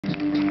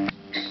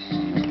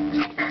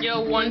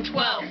Show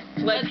 112.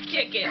 Let's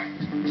kick it.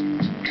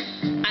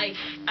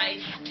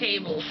 Ice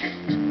tables.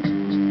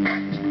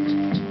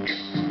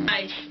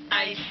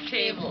 Ice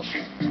tables.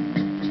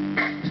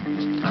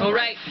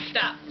 Alright,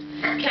 stop.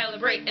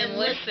 Calibrate and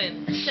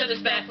listen. Shut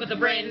us back with a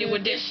brand new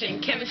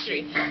edition.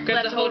 Chemistry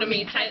grabs a hold of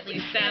me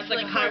tightly. Stabs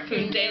like a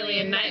harpoon daily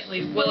and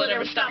nightly. Will it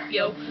ever stop,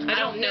 yo? I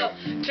don't know.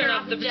 Turn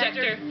off the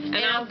projector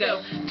and I'll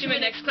go to my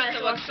next class.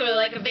 I walk slowly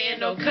like a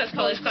vandal, cause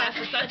Paulie's class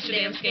is such a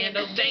damn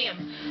scandal.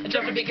 Damn, I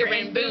dropped a beaker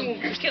and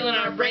boom, it's killing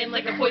our brain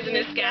like a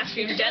poisonous gas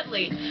fume.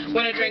 Deadly.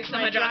 When I drink some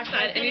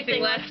hydroxide,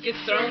 anything less gets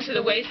thrown to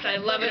the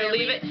wayside. Love it or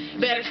leave it.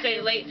 Better stay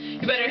late.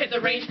 You better hit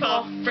the range,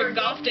 Paul, for a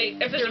golf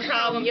date. If there's a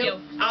problem, yo,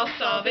 I'll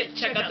solve it.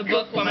 Check out the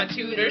book while my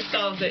tutor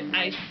solves it.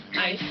 Ice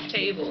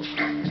tables.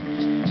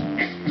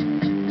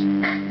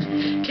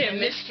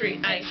 Chemistry,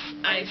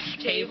 ice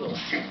tables.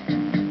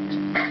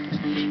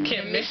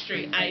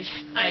 Chemistry, ice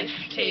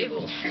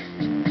tables.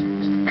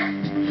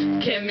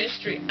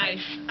 Chemistry,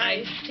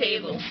 ice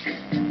tables.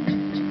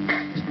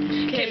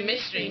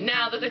 Chemistry,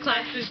 now that the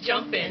class is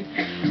jumping.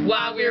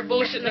 While we were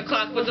bullshitting, the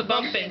clock was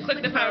a-bumping.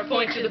 Click the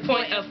PowerPoint to the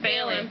point of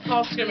failing.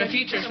 Paul screaming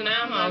future, so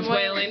now Mom's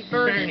wailing.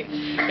 Burning.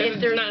 If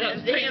there's not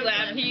a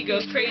pre-lab, he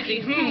goes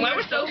crazy. Why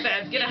we're so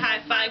fast? Get a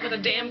high five with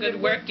a damn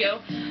good work, yo.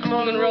 I'm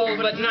on the roll,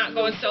 but not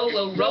going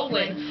solo.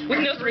 Rolling with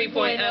no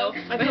 3.0.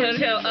 My head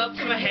tail up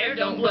so my hair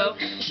don't blow.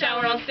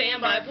 Shower on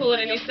standby, pull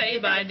it and you say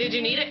bye. Did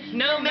you need it?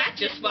 No, Matt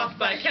just walked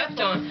by, kept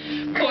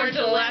on. Pouring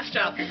to the last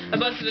drop. I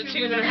busted a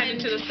tune and I'm heading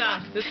to the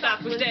stock. The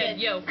stock was dead,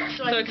 yo.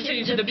 So I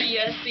continued to the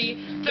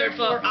BSC, third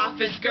floor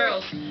office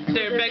girls.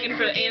 They're begging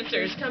for the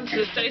answers. Come to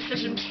the study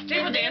session,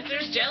 table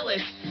dancers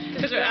jealous.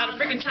 Because we're out of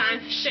freaking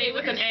time. Shay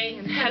with an A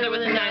and Heather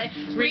with an I.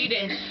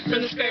 Reading from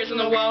the squares on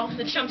the wall.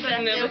 The chumps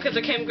I know because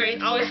I came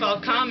great. Always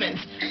follow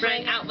comments.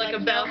 Rang out like a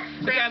bell.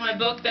 I grabbed my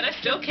book that I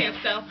still can't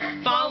sell.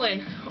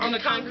 Falling on the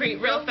concrete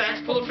real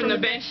fast. Pulled from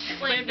the bench.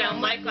 Slammed down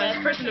like glass.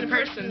 Person to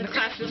person. The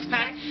class was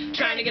packed.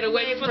 Trying to get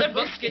away before their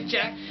books get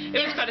jacked.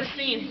 It was quite a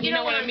scene. You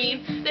know what I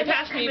mean? They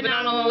passed me but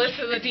not on the list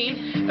of the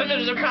dean. If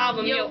there's a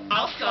problem, yo,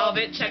 I'll solve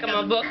it. Check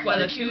out my book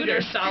while the tutor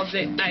solves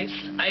it.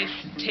 Ice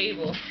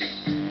tables.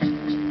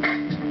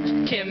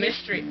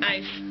 Chemistry,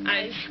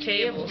 ice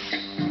tables.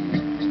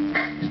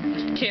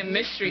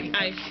 Chemistry,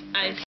 ice